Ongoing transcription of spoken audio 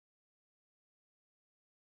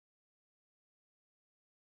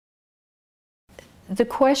The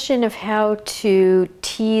question of how to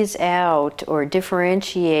tease out or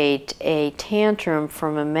differentiate a tantrum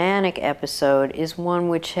from a manic episode is one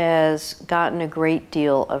which has gotten a great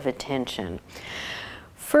deal of attention.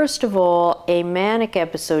 First of all, a manic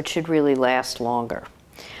episode should really last longer.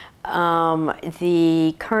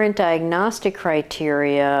 The current diagnostic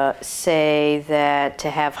criteria say that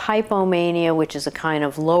to have hypomania, which is a kind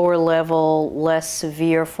of lower level, less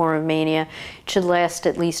severe form of mania, should last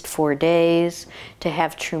at least 4 days. To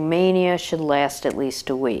have true mania should last at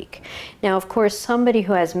least a week. Now, of course, somebody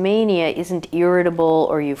who has mania isn't irritable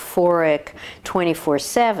or euphoric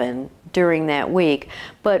 24/7 during that week,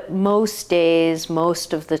 but most days,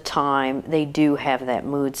 most of the time, they do have that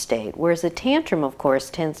mood state. Whereas a tantrum, of course,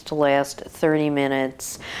 tends to last 30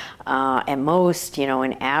 minutes, at most,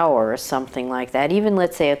 an hour or something like that. Even,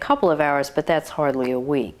 let's say, a couple of hours, but that's hardly a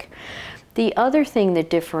week. The other thing that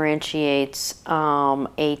differentiates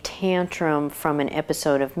a tantrum from an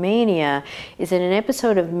episode of mania is that an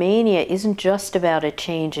episode of mania isn't just about a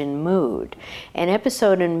change in mood. An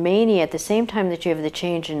episode in mania, at the same time that you have the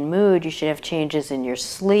change in mood, you should have changes in your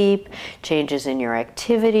sleep, changes in your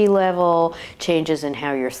activity level, changes in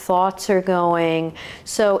how your thoughts are going.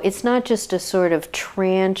 So it's not just a sort of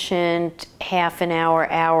transient half an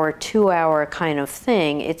hour, 2-hour kind of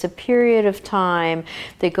thing. It's a period of time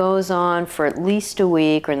that goes on for at least a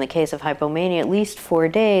week, or in the case of hypomania, at least 4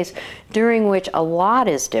 days, during which a lot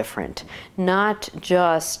is different.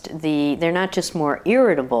 They're not just more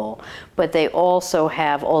irritable, but they also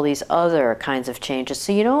have all these other kinds of changes.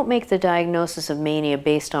 So you don't make the diagnosis of mania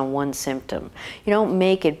based on one symptom. You don't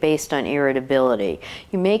make it based on irritability.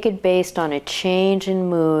 You make it based on a change in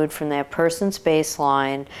mood from that person's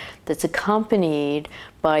baseline that's accompanied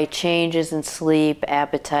by changes in sleep,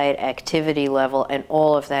 appetite, activity level, and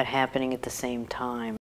all of that happening at the same time.